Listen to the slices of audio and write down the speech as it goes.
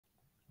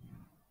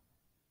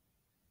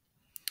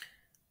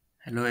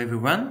Hello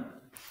everyone,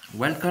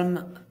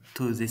 welcome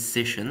to these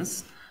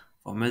sessions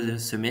for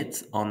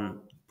MeasureSummit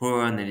on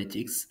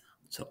PowerAnalytics,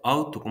 so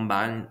how to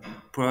combine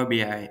Power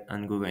BI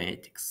and Google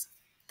Analytics.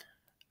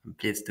 I'm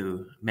pleased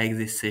to make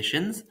these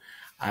sessions.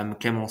 I'm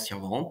Clément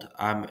Sirvente.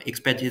 I'm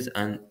Expertise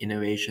and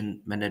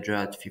Innovation Manager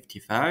at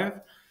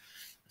 55,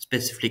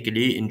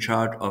 specifically in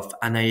charge of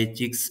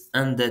analytics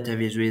and data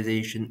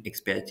visualization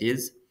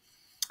expertise.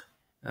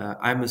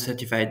 I'm a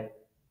certified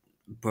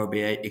Power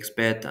BI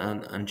expert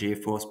and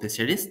GA4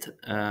 specialist,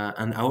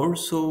 and I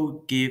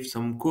also give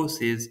some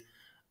courses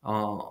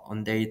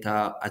on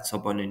data at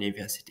Sorbonne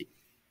University.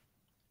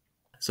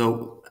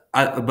 So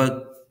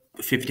about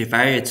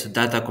 55, it's a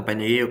data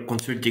company, a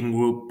consulting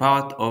group,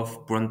 part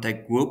of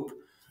Brontech Group,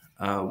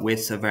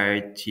 with a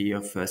variety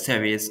of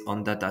services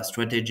on data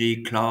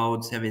strategy,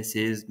 cloud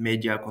services,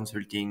 media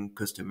consulting,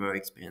 customer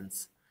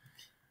experience.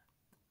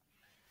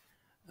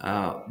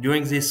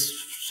 During this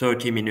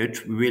 30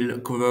 minutes, we will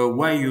cover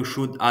why you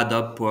should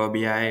adopt Power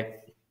BI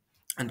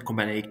and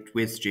combine it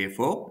with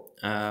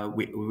GA4.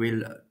 We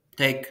will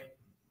take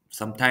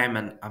some time,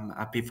 and I'm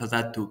happy for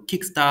that, to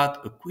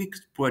kickstart a quick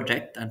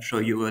project and show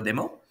you a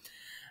demo,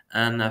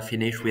 and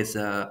finish with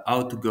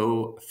how to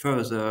go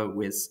further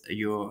with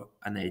your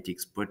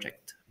analytics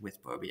project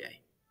with Power BI.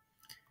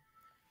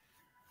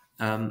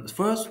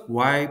 First,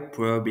 why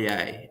Power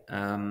BI?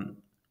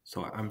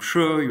 So I'm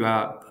sure you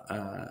have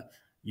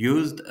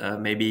used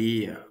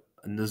maybe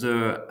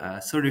another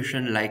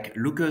solution like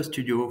Looker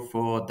Studio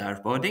for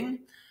dashboarding.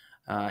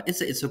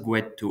 It's a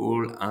great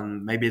tool,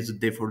 and maybe it's a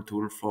default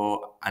tool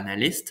for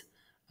analysts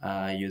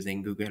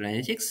using Google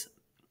Analytics.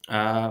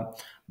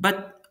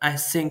 But I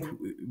think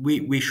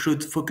we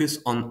should focus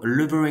on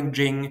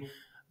leveraging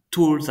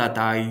tools that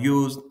are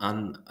used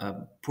and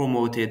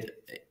promoted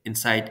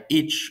inside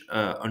each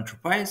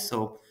enterprise.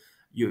 So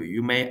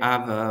you may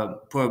have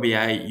Power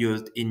BI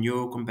used in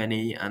your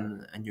company,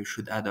 and you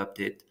should adopt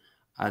it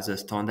as a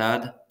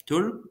standard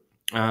tool.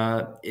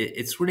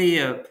 It's really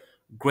a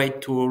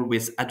great tool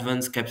with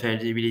advanced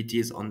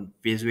capabilities on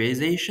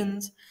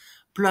visualizations.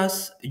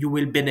 Plus, you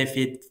will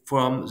benefit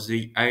from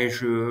the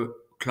Azure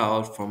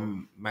cloud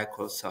from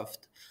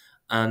Microsoft,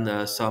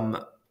 and some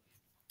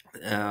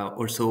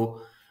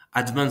also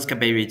advanced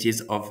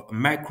capabilities of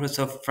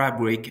Microsoft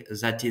Fabric,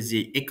 that is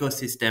the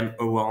ecosystem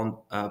around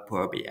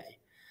Power BI.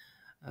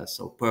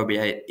 So Power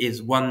BI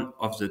is one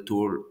of the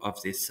tools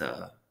of this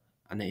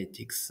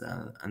analytics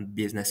and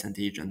business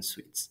intelligence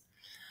suites.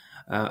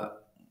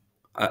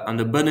 And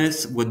the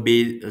bonus would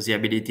be the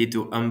ability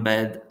to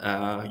embed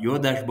your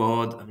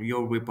dashboard,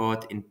 your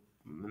report in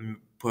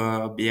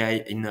Power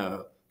BI in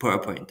a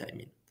PowerPoint, I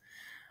mean.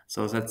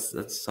 So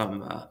that's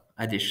some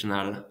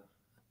additional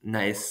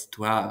nice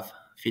to have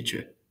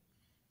feature.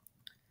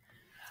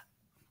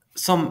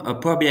 Some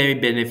Power BI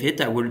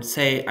benefit, I would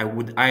say, I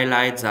would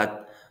highlight that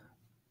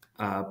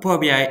Power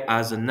BI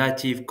has a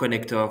native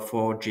connector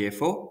for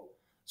GA4,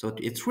 so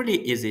it's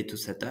really easy to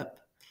set up.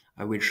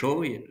 I will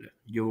show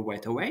you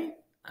right away.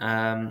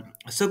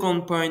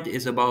 Second point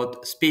is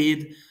about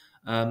speed.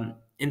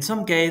 In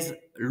some case,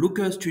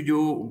 Looker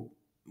Studio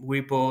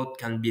report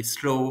can be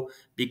slow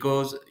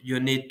because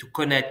you need to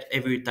connect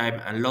every time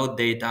and load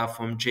data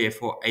from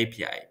GA4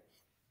 API.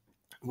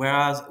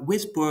 Whereas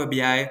with Power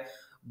BI,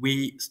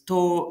 we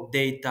store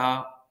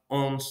data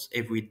once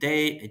every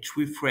day, it's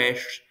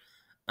refreshed,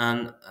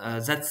 and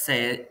that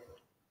said,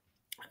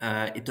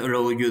 it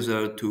allows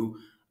user to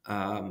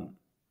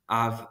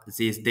have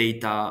this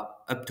data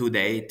up to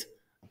date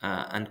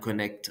and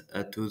connect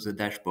to the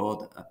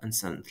dashboard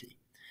instantly.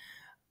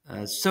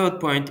 Third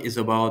point is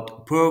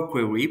about Power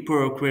Query.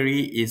 Power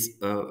Query is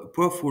a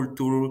powerful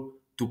tool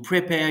to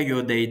prepare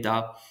your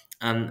data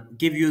and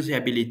give you the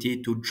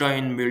ability to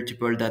join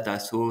multiple data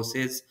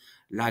sources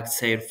like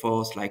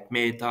Salesforce, like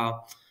Meta.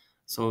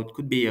 So it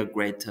could be a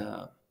great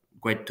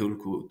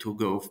tool to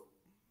go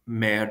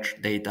merge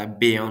data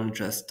beyond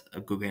just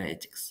Google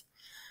Analytics.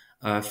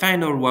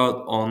 Final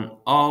word on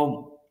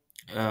how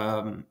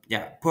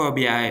Power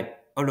BI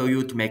allow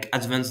you to make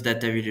advanced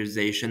data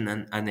visualization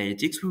and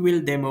analytics. We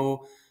will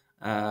demo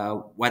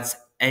what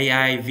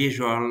AI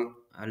visual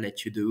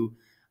let you do,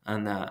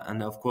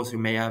 and of course you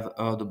may have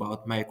heard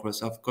about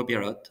Microsoft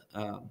Copilot.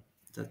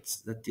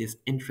 That is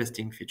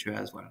interesting feature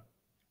as well.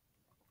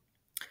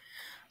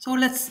 So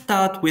let's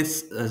start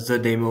with the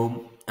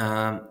demo.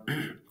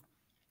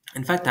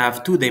 In fact, I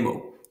have two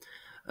demos.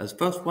 The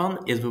first one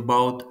is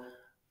about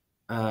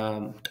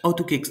how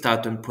to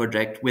kickstart a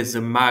project with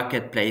the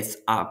marketplace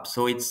app.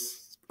 So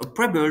it's a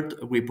pre-built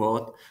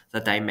report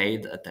that I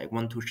made that I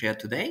want to share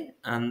today.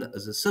 And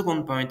the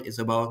second point is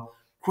about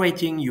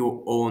creating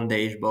your own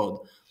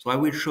dashboard. So I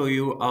will show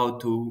you how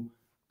to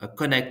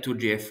connect to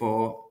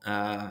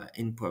GA4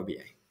 in Power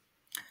BI.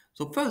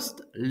 So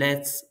first,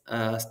 let's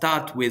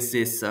start with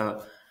this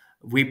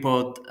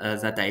report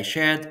that I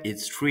shared.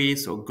 It's free,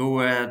 so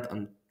go ahead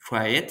and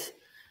try it.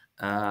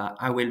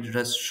 I will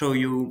just show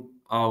you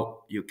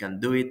how you can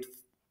do it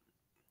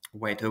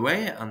right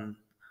away, and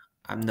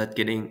I'm not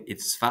kidding,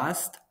 it's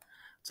fast.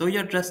 So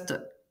you just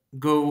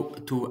go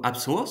to App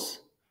Source.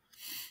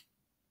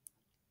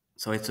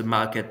 So it's a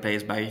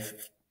marketplace by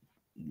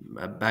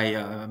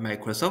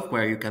Microsoft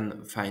where you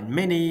can find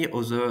many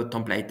other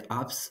template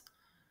apps.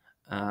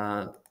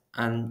 Uh,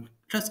 and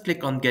just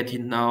click on Get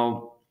It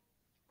Now.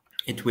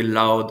 It will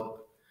load.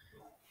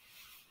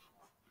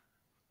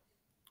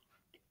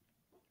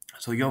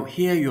 So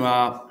here you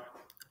are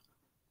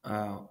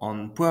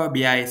on Power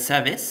BI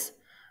service.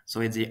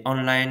 So it's the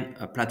online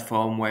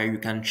platform where you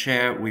can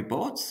share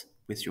reports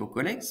with your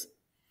colleagues.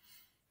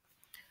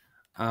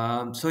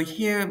 So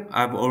here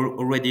I've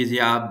already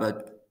the app,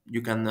 but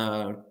you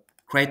can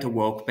create a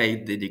work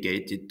page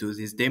dedicated to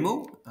this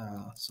demo.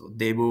 So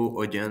demo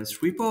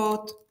audience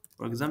report,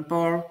 for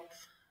example,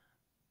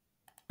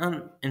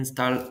 and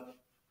install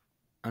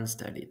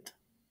it.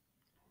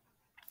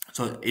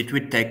 So it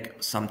will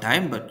take some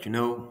time, but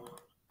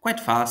quite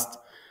fast,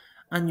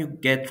 and you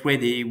get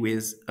ready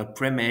with a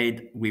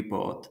pre-made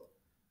report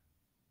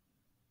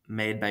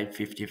made by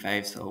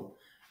 55. So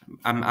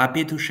I'm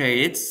happy to share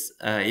it.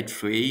 It's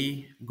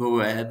free. Go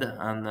ahead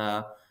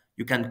and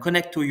you can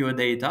connect to your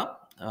data.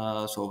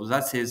 So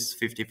that is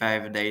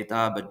 55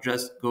 data, but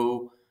just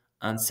go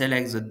and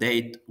select the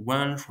date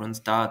when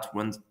start,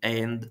 when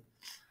end.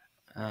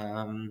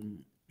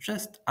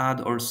 Just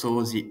add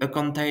also the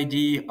account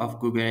ID of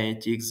Google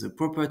Analytics, the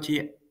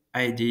property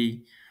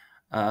ID.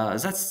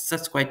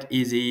 That's quite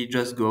easy.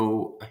 Just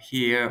go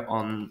here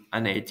on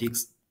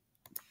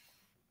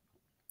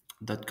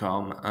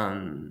analytics.com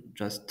and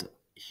just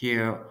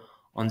here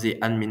on the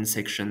admin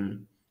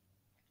section,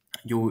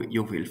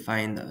 you will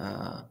find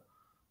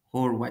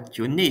all what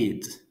you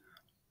need.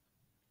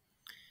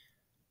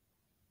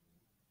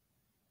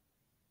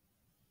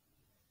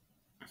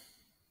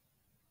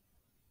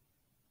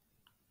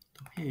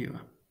 Here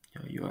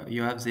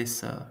you have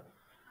this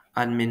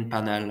admin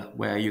panel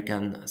where you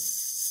can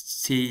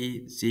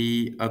see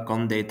the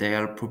account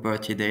detail,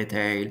 property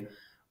detail,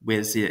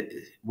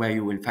 where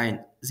you will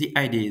find the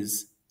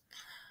IDs.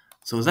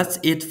 So that's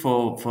it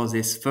for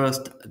this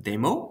first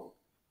demo.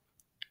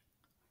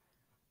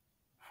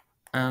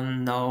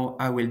 And now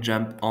I will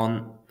jump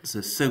on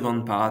the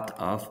second part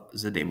of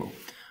the demo,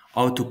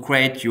 how to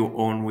create your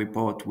own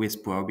report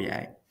with Power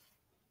BI.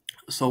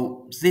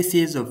 So this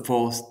is a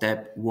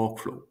 4-step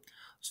workflow.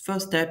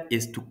 First step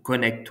is to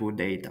connect to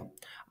data.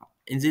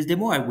 In this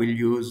demo, I will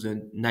use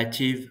the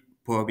native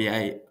Power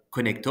BI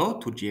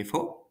connector to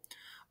GFO,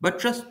 but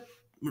just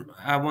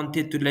I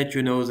wanted to let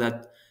you know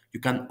that you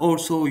can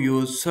also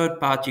use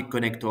third-party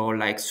connector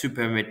like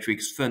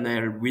Supermetrics,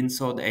 Funnel,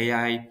 Winsord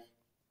AI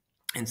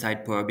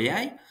inside Power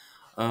BI.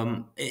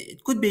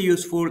 It could be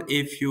useful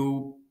if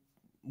you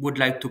would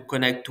like to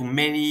connect to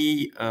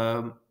many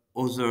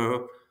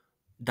other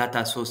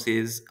data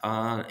sources,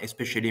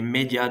 especially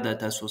media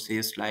data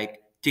sources like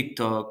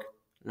TikTok,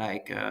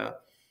 like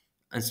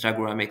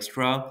Instagram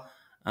Extra.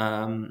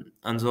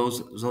 And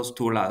those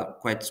tools are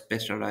quite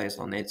specialized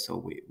on it, so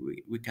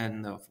we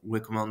can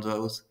recommend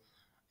those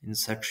in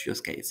such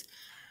use case.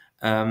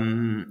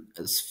 The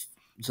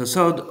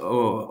third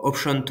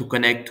option to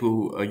connect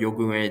to your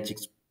Google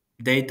Analytics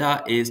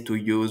data is to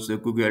use the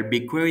Google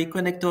BigQuery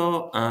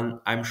connector,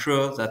 and I'm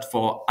sure that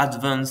for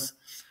advanced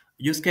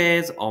use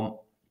case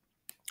or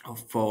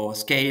for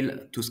scale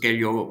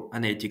your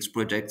analytics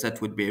project,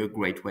 that would be a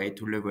great way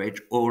to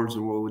leverage all the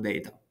raw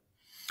data.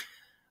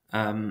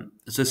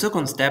 The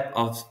second step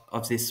of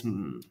this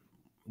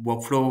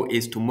workflow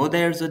is to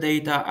model the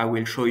data. I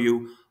will show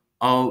you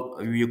how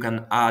you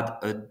can add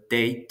a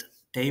date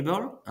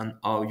table and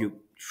how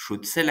you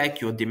should select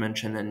your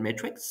dimension and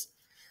metrics.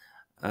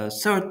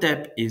 Third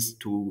step is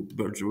to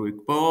build the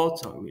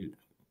report. I will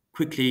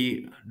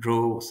quickly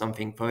draw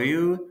something for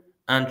you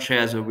and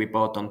share the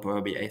report on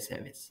Power BI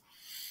service.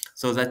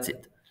 So that's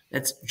it.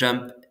 Let's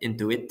jump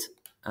into it.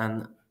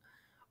 And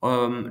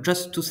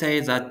just to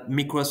say that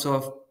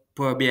Microsoft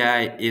Power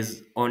BI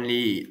is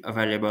only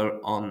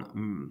available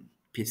on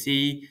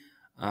PC,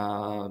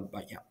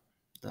 but yeah,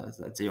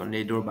 that's the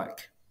only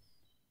drawback.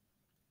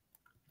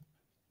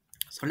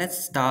 So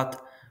let's start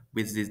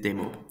with this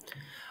demo.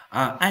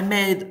 I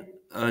made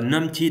an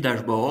empty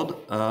dashboard.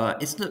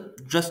 It's not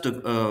just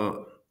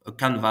a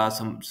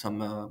canvas,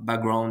 some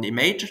background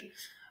image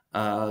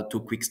to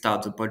quick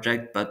start the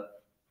project, but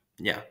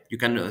yeah, you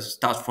can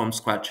start from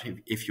scratch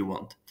if you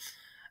want.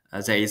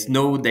 There is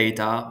no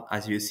data,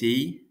 as you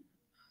see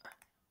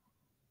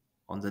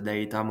on the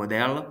data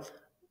model.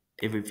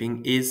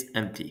 Everything is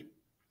empty.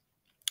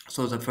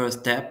 So the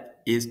first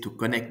step is to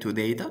connect to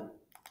data.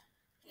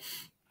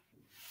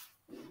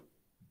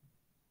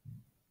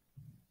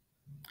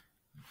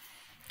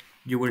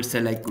 You will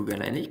select Google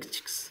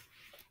Analytics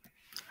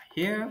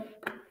here.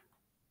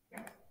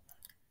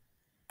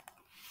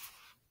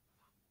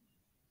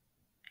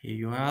 Here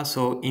you are.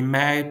 So it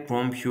might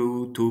prompt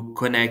you to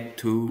connect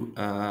to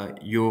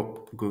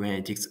your Google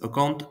Analytics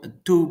account.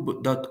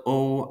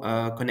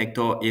 2.0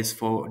 connector is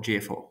for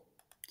GFO.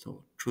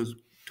 So choose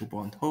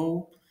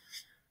 2.0.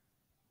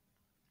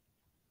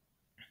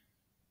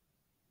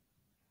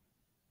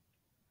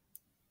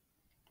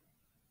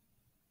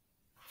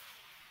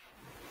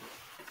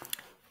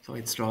 So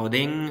it's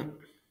loading.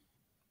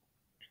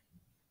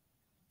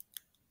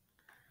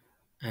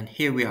 And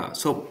here we are.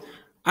 So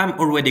I'm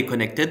already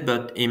connected,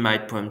 but it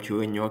might prompt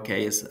you in your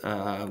case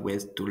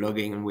with to log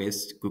in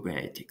with Google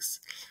Analytics.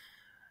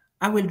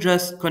 I will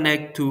just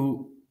connect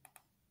to,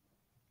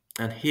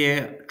 and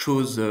here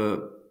choose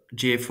the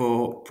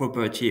GA4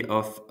 property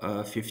of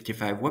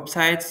 55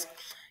 websites.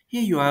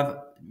 Here you have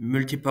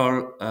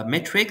multiple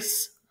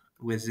metrics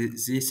with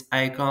this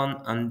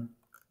icon, and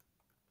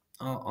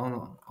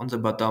on the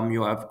bottom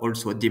you have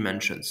also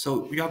dimensions.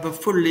 So you have a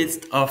full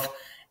list of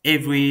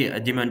every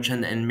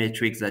dimension and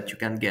metrics that you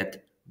can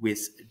get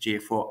with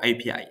GA4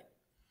 API.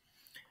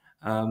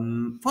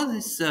 For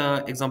this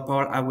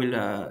example, I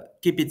will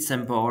keep it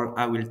simple.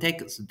 I will take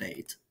the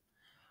date.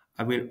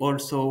 I will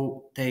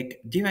also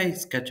take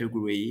device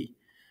category.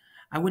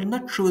 I will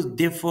not choose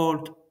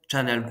default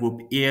channel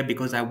group here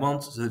because I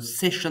want the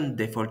session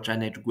default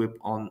channel group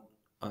on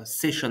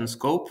session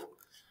scope.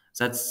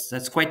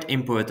 That's quite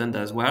important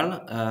as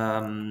well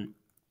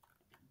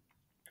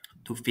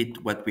to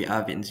fit what we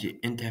have in the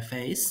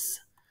interface.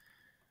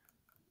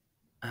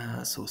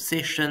 So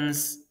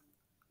sessions,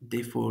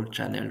 default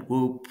channel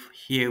group,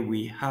 here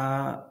we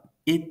have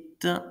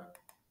it.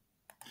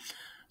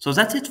 So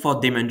that's it for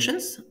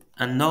dimensions.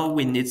 And now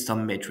we need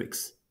some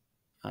metrics.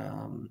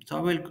 So I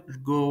will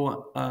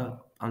go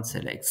and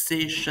select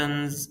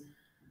sessions,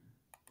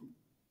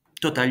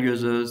 total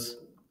users,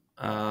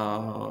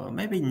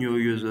 maybe new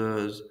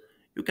users.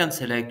 You can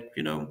select,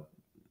 in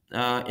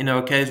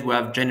our case, we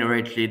have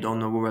generate lead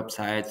on our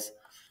websites,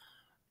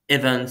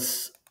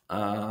 events,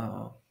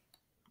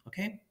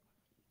 okay.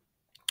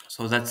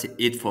 So that's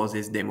it for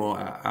this demo.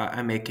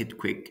 I make it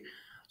quick.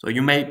 So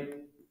you may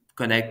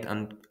connect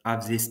and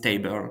have this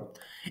table.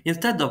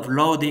 Instead of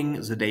loading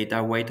the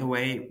data right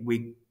away,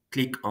 we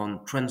click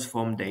on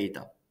transform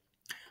data.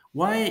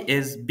 Why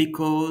is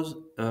because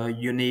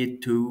you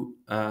need to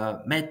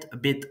make a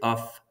bit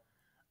of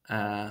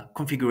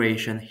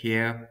configuration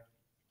here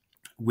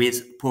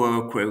with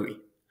Power Query.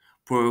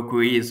 Power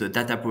Query is a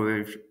data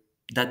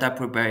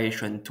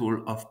preparation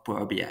tool of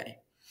Power BI.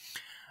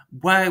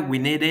 Why we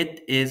need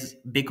it is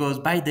because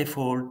by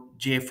default,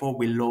 GA4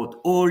 will load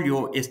all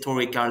your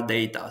historical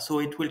data. So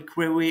it will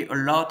query a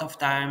lot of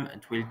time.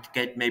 It will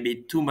get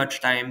maybe too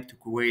much time to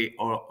query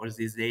all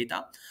this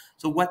data.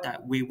 So what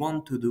we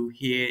want to do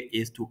here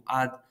is to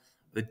add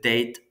a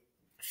date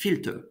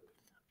filter.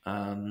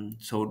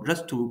 So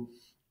just to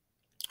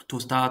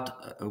start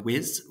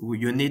with,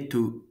 you need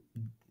to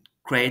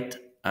create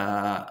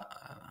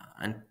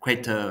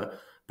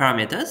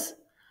parameters.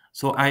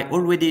 So I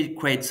already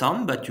create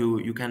some, but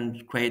you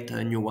can create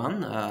a new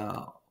one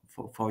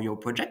for your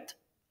project.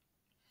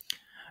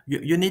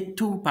 You need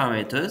two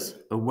parameters,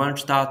 a one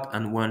start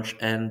and one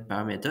end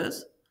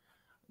parameters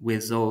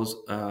with those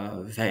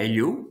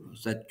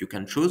values that you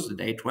can choose, the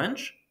date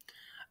range.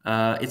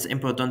 It's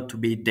important to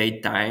be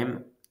date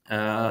time.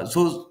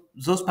 Those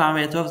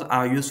parameters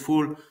are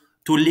useful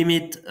to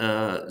limit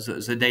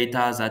the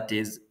data that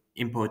is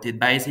imported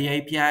by the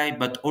API,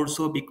 but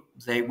also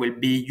they will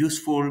be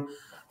useful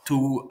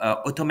to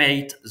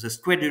automate the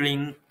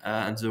scheduling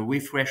and the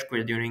refresh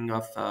scheduling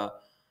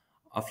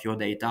of your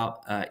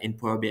data in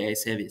Power BI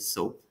service.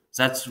 So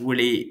that's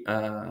really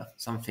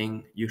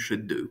something you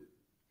should do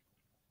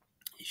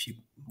if you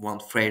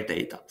want fresh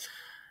data.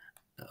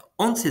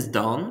 Once it's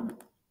done,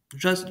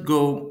 just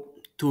go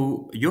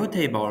to your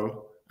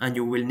table and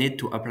you will need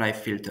to apply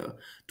filter.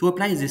 To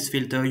apply this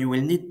filter, you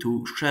will need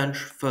to change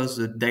first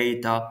the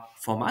data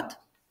format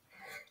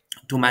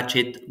to match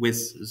it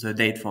with the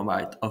date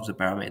format of the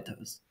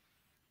parameters.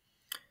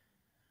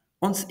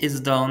 Once it's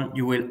done,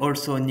 you will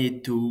also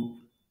need to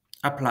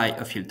apply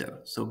a filter.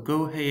 So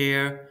go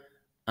here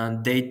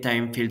and date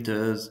time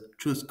filters,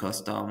 choose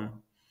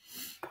custom.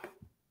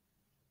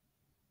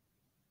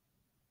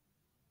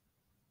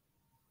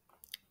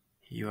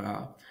 Here you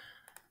are.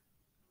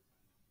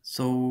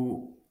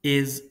 So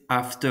is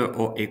after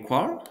or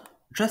equal.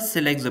 Just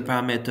select the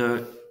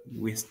parameter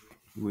we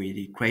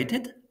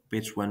created,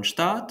 which one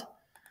start,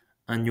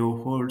 and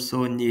you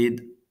also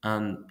need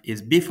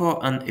is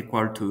before and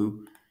equal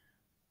to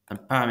a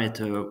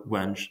parameter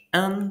range.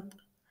 And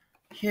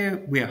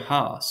here we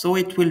are. So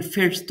it will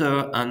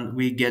filter and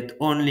we get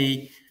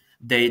only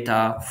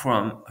data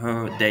from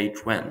her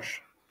date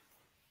range.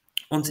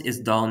 Once it's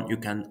done, you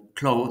can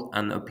close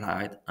and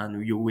apply it, and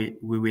we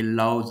will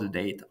load the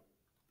data.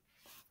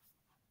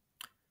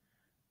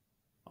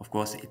 Of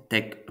course, it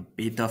takes a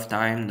bit of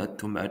time, not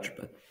too much,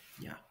 but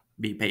yeah,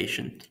 be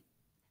patient.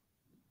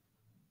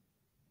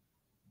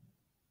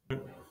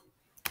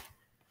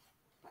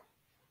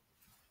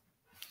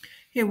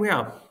 Here we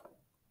are.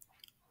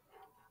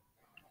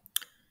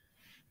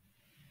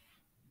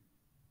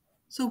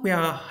 So we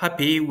are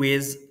happy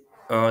with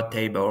our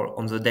table.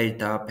 On the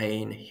data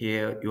pane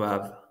here, you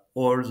have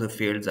all the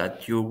fields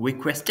that you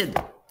requested.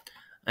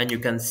 And you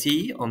can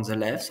see on the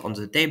left, on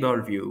the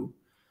table view,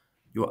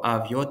 you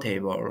have your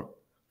table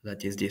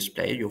that is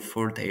displayed, your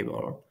full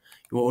table.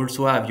 You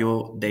also have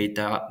your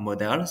data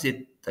models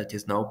that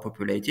is now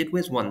populated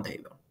with one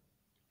table.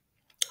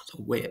 So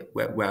we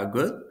are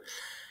good.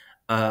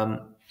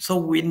 So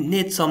we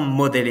need some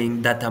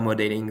modeling, data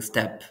modeling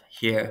step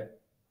here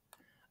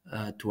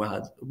to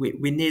add.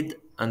 We need,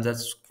 and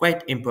that's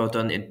quite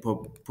important in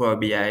Power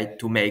BI,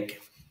 to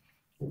make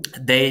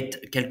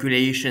date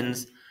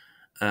calculations,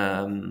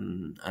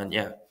 and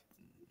yeah,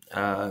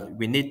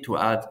 we need to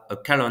add a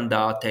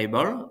calendar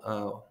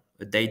table,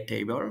 a date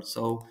table.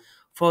 So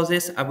for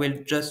this, I will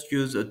just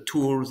use a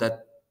tool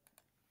that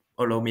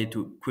allow me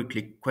to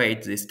quickly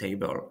create this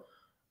table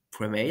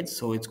pre-made.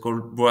 So it's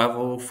called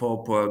Bravo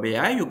for Power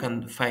BI. You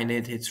can find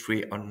it, it's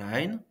free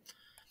online.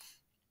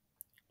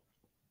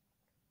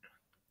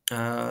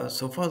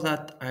 So for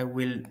that, I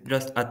will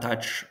just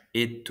attach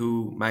it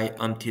to my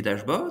empty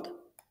dashboard.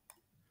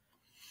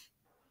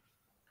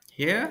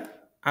 Here,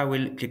 I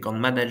will click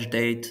on Manage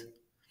Date.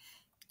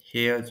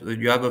 Here, so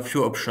you have a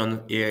few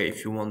options here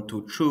if you want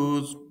to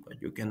choose, but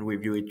you can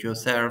review it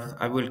yourself.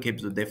 I will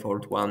keep the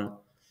default one.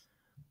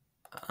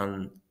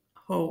 And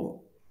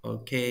oh,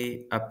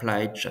 okay,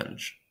 apply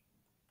change.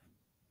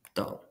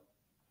 Done.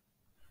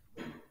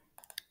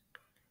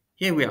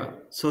 Here we are.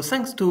 So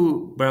thanks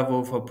to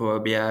Bravo for Power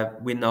BI,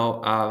 we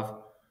now have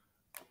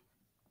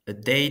a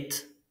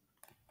date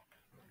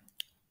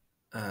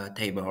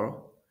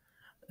table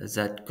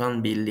that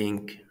can be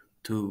linked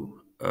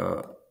to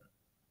a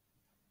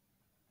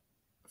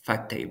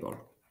fact table.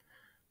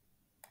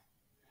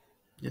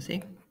 You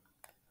see?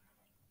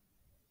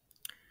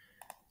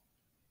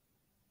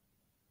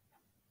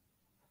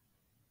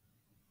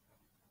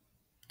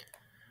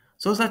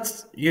 So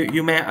that's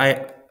you may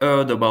I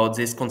heard about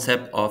this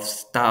concept of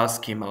star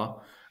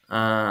schema,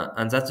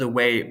 and that's the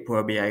way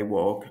Power BI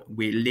work.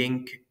 We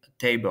link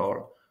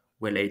table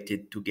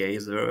related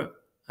together.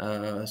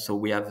 So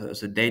we have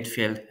the date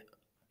field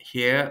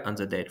here and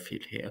the date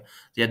field here.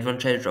 The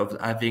advantage of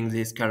having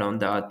this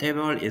calendar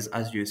table is,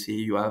 as you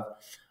see, you have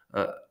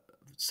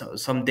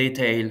some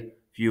detailed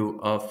view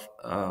of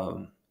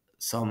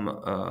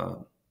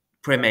some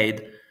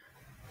pre-made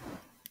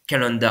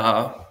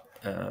calendar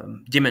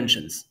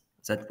dimensions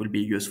that will be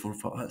useful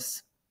for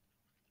us.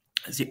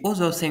 The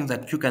other thing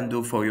that you can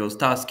do for your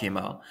star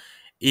schema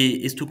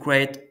is to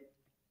create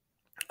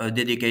a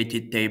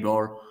dedicated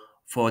table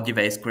for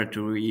device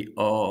category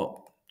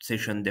or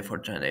session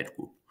default channel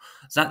group.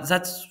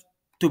 That's,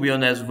 to be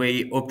honest,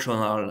 very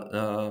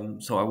optional.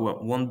 So I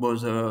won't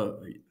bother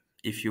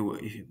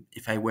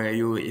if I were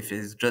you, if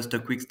it's just a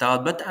quick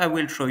start, but I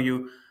will show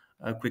you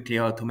quickly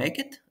how to make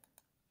it.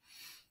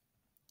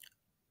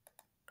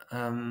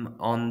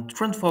 On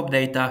transform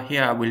data,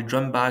 here I will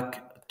jump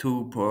back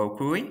to Power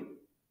Query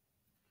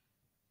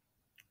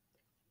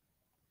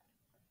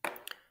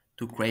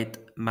to create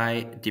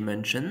my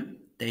dimension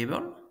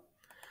table.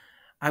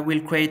 I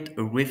will create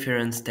a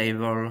reference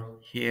table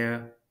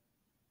here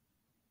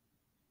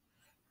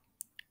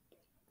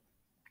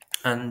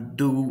and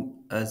do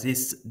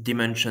this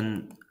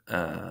dimension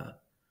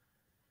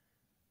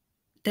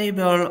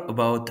table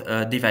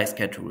about device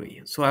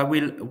category. So I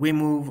will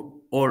remove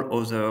all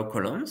other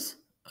columns,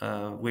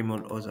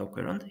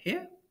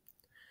 here.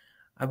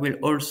 I will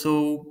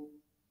also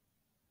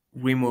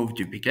remove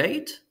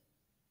duplicate.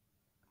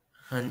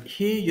 And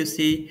here you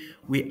see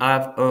we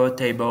have a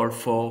table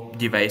for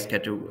device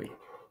category.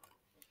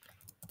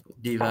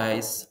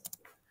 Device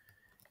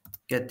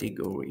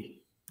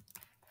category.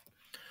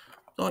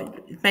 So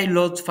it may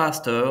load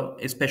faster,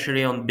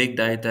 especially on big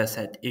data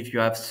set, if you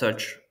have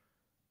such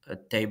a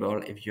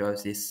table, if you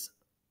have this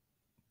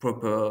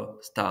proper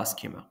star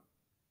schema.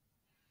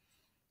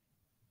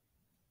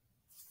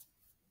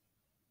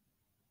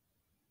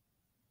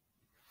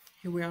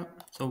 Here we are.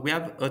 So we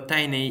have a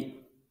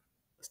tiny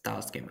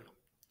star schema.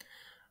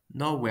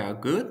 Now we are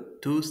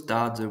good to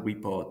start the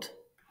report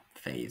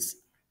phase.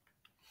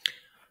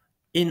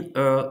 In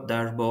our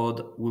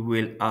dashboard, we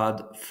will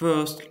add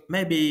first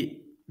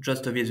maybe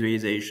just a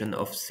visualization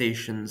of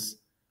sessions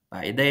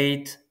by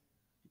date.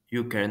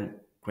 You can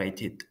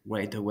create it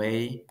right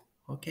away,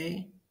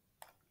 okay?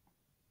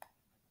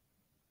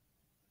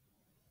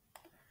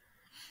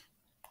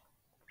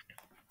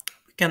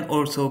 We can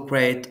also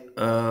create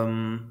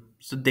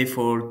the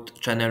default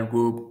channel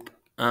group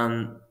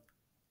and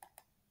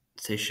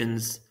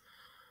sessions.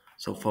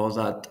 So for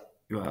that,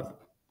 you have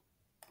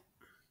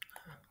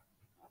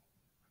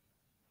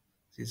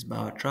this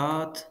bar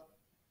chart.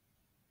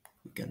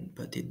 We can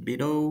put it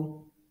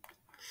below.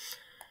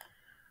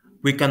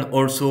 We can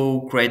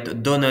also create a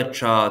donut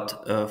chart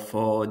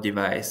for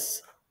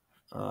device.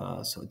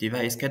 So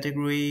device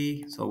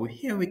category. So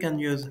here we can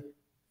use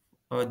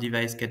our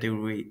device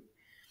category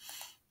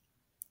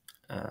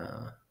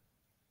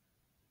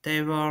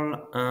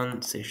table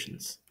and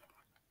sessions.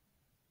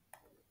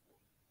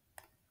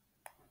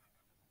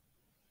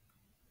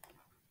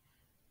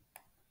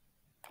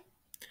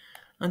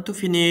 And to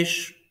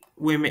finish,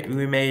 we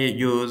may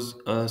use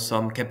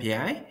some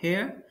KPI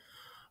here.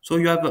 So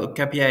you have a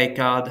KPI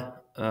card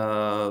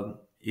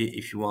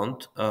if you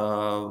want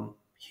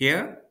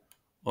here,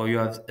 or you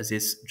have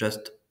this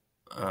just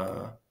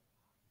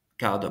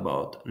card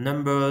about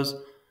numbers,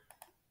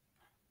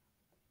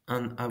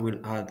 and I will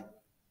add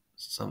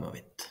some of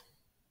it.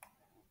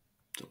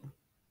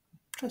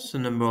 So Just the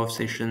number of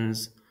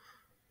sessions.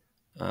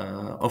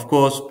 Of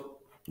course,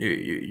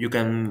 you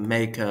can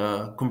make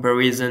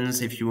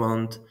comparisons if you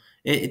want.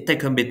 It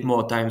takes a bit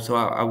more time, so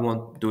I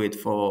won't do it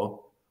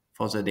for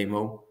the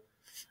demo.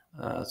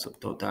 So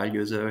total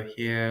user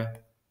here.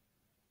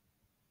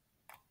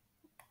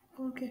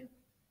 Okay.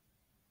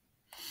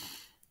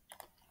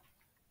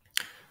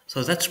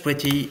 So that's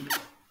pretty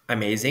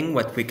amazing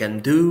what we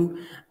can do.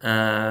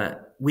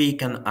 We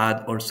can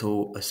add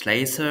also a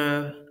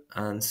slicer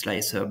and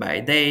slicer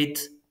by date.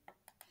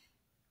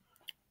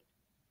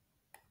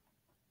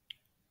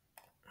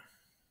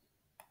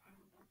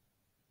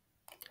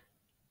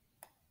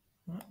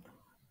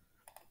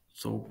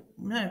 So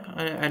yeah,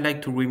 I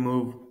like to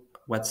remove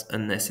what's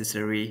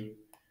unnecessary.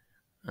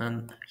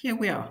 And here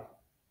we are.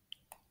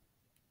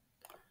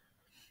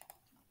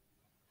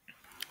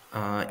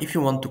 If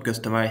you want to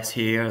customize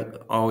here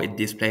how it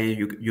displays,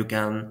 you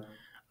can.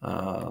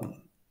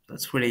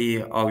 That's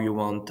really how you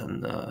want,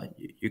 and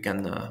you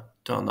can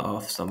turn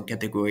off some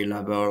category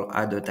label,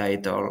 add a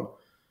title,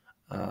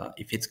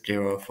 if it's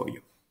clearer for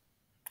you.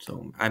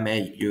 So I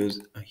may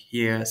use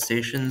here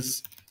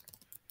sessions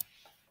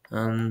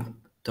and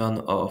turn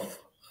off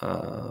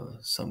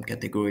some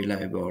category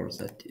labels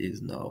that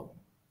is now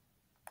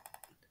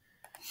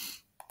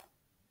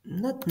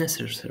not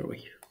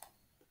necessary.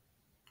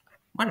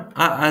 Well,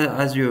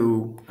 as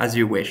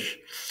you wish.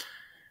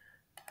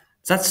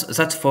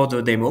 That's for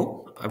the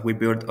demo. We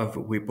built a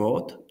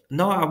report.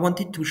 Now I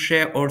wanted to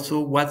share also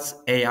what's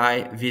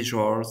AI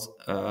visuals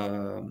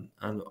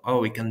and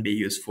how it can be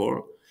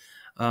useful.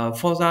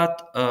 For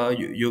that,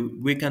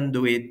 we can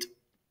do it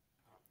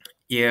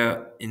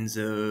here in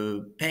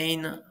the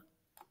pane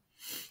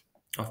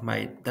of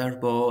my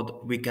dashboard.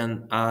 We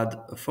can add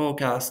a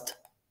forecast.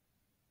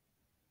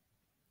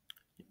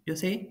 You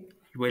see,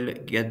 you will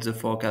get the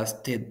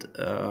forecasted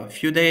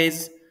few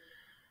days.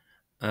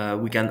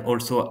 We can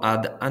also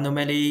add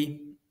anomaly.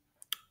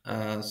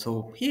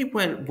 So he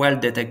well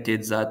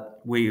detected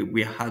that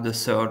we had a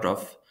surge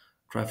of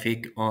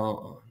traffic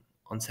on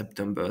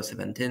September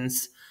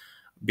 17th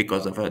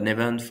because of an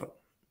event.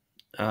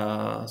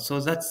 So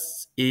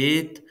that's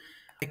it.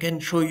 I can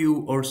show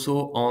you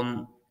also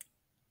on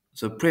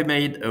the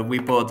pre-made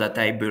report that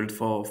I built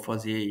for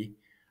the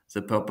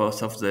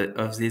purpose of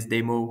this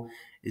demo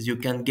is you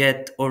can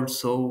get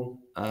also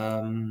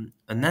an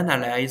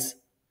analyze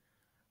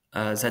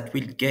that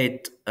will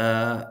get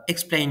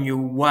explain you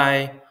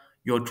why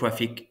your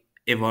traffic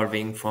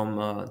evolving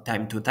from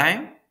time to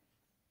time.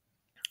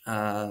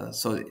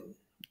 So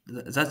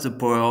that's the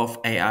power of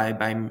AI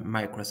by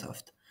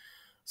Microsoft.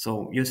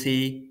 So you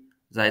see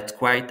that's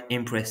quite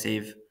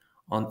impressive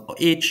on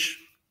each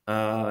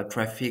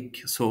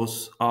traffic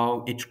source,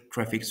 how each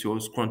traffic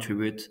source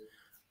contribute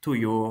to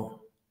your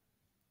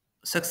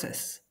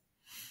success.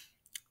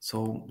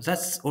 So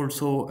that's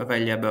also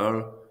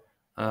available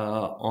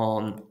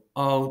on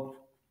how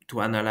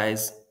to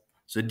analyze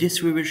the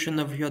distribution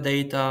of your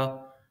data.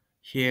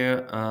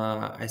 Here,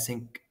 I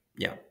think,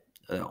 yeah,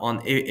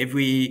 on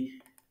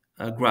every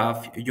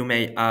graph, you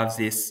may have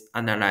this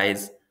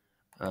analyze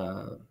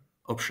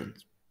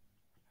options.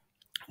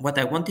 What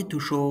I wanted to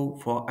show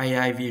for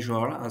AI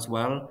visual as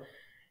well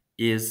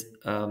is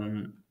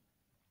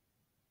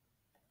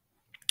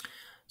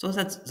so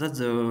that's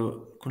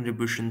the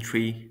contribution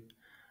tree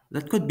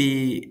that could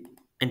be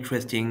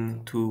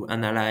interesting to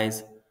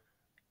analyze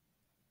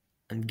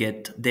and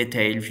get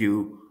detailed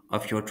view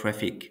of your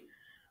traffic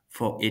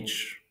for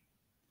each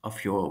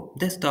of your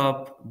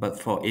desktop, but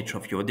for each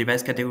of your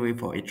device category,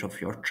 for each of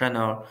your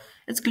channel.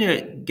 It's clear,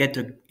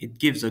 it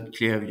gives a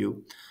clear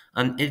view.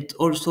 And it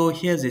also,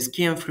 here this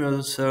key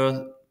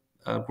influencer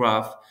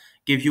graph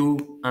give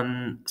you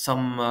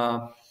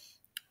some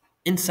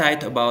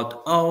insight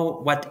about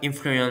what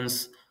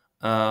influence,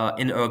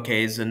 in our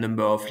case, the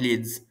number of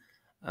leads.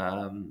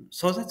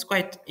 So that's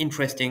quite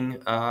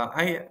interesting.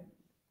 I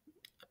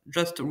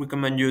just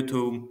recommend you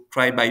to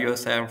try by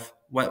yourself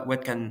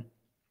what can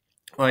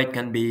how it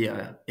can be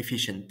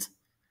efficient.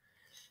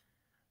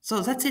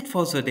 So that's it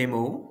for the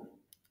demo.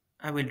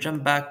 I will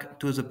jump back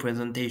to the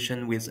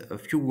presentation with a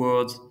few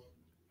words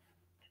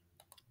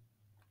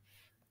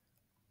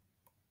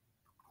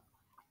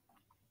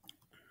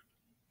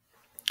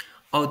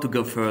how to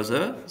go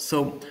further.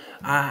 So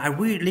I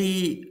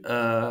really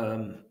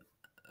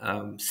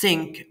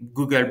think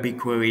Google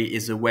BigQuery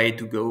is a way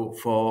to go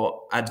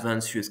for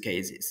advanced use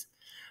cases,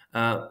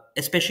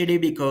 especially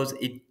because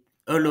it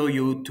allows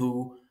you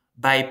to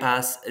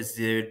bypass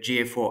the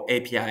GA4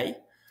 API,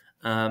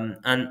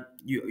 and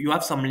you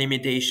have some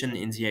limitation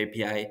in the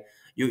API.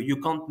 You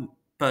can't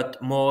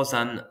put more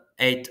than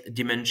 8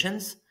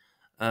 dimensions.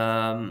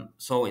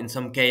 So in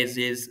some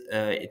cases,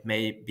 it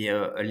may be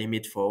a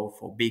limit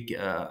for big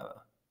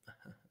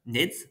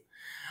needs.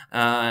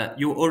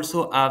 You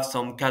also have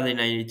some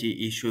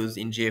cardinality issues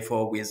in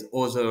J4 with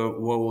other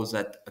rows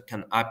that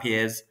can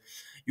appear.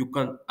 You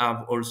can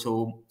have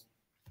also,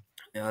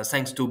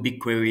 thanks to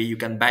BigQuery, you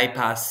can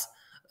bypass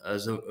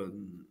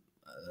and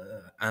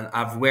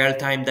have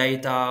real-time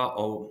data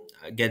or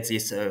get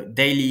this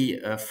daily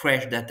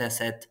fresh data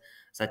set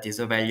that is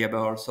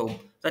available. So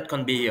that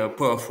can be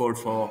powerful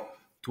for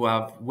to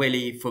have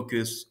really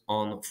focus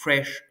on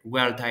fresh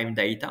real-time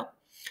data.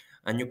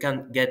 And you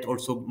can get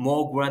also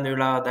more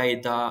granular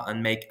data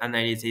and make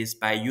analysis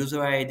by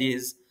user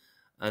IDs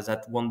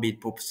that won't be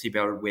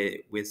possible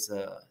with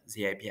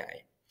the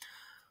API.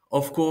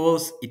 Of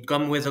course, it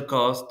comes with a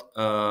cost.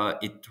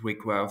 It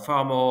requires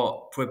far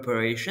more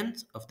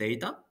preparations of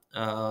data.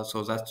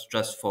 So that's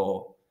just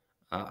for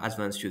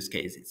advanced use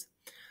cases.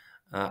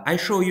 I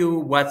show you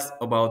what's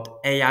about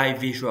AI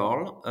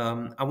visual.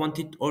 I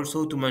wanted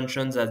also to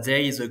mention that there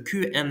is a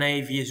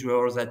Q&A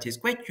visual that is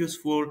quite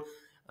useful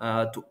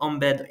to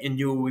embed in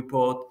your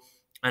report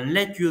and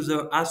let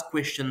user ask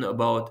questions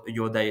about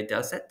your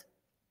data set.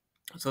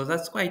 So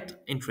that's quite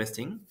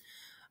interesting.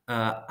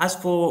 As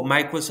for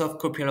Microsoft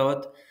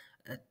Copilot,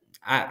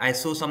 I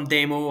saw some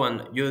demo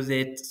and use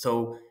it.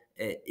 So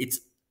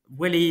it's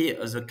really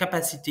the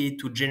capacity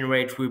to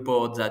generate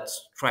reports that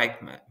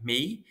strike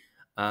me.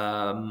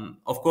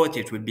 Of course,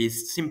 it will be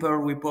simple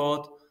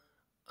report,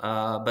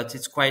 but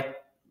it's quite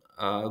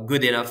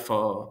good enough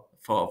for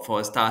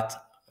a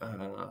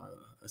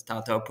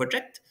starter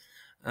project.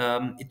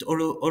 It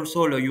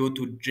also allow you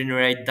to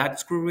generate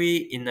DAX query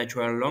in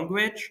natural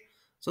language,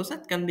 so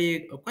that can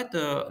be quite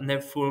a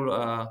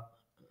helpful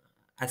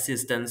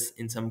assistance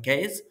in some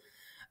case.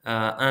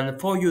 And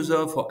for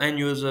end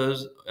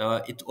users,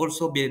 it's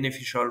also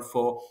beneficial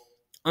for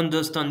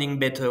understanding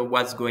better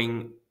what's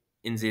going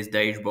in this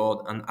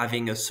dashboard and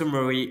having a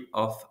summary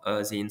of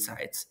the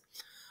insights.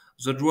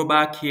 The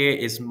drawback here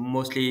is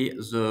mostly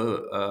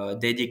the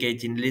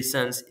dedicated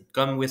license. It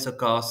comes with a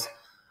cost.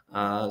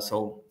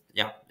 So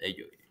yeah,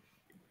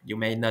 you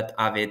may not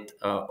have it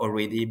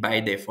already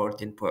by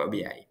default in Power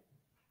BI.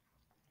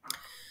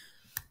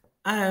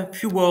 A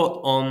few words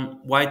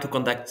on why to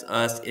contact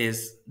us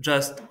is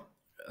just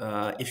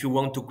if you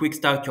want to quick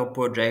start your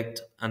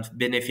project and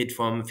benefit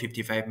from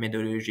 55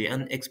 methodology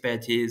and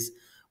expertise,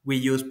 we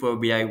use Power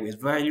BI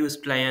with various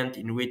clients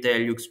in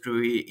retail,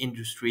 luxury,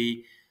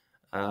 industry.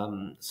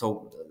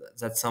 So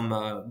that's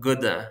some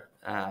good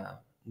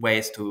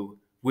ways to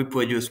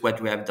reproduce what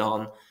we have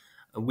done.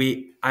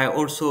 I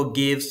also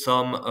give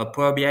some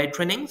Power BI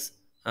trainings.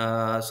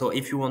 So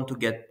if you want to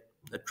get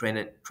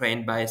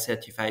trained by a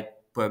certified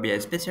Power BI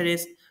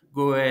specialist,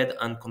 go ahead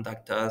and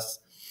contact us.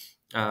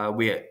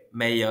 We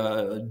may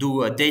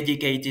do a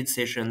dedicated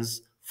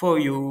sessions for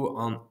you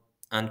on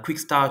and quick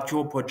start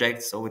your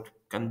project. So it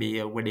can be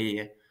a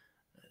really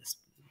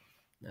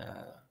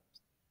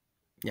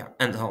yeah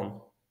and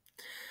on.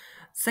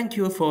 Thank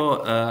you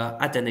for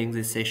attending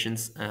these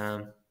sessions,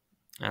 and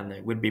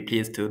I will be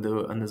pleased to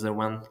do another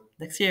one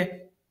next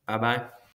year. Bye bye.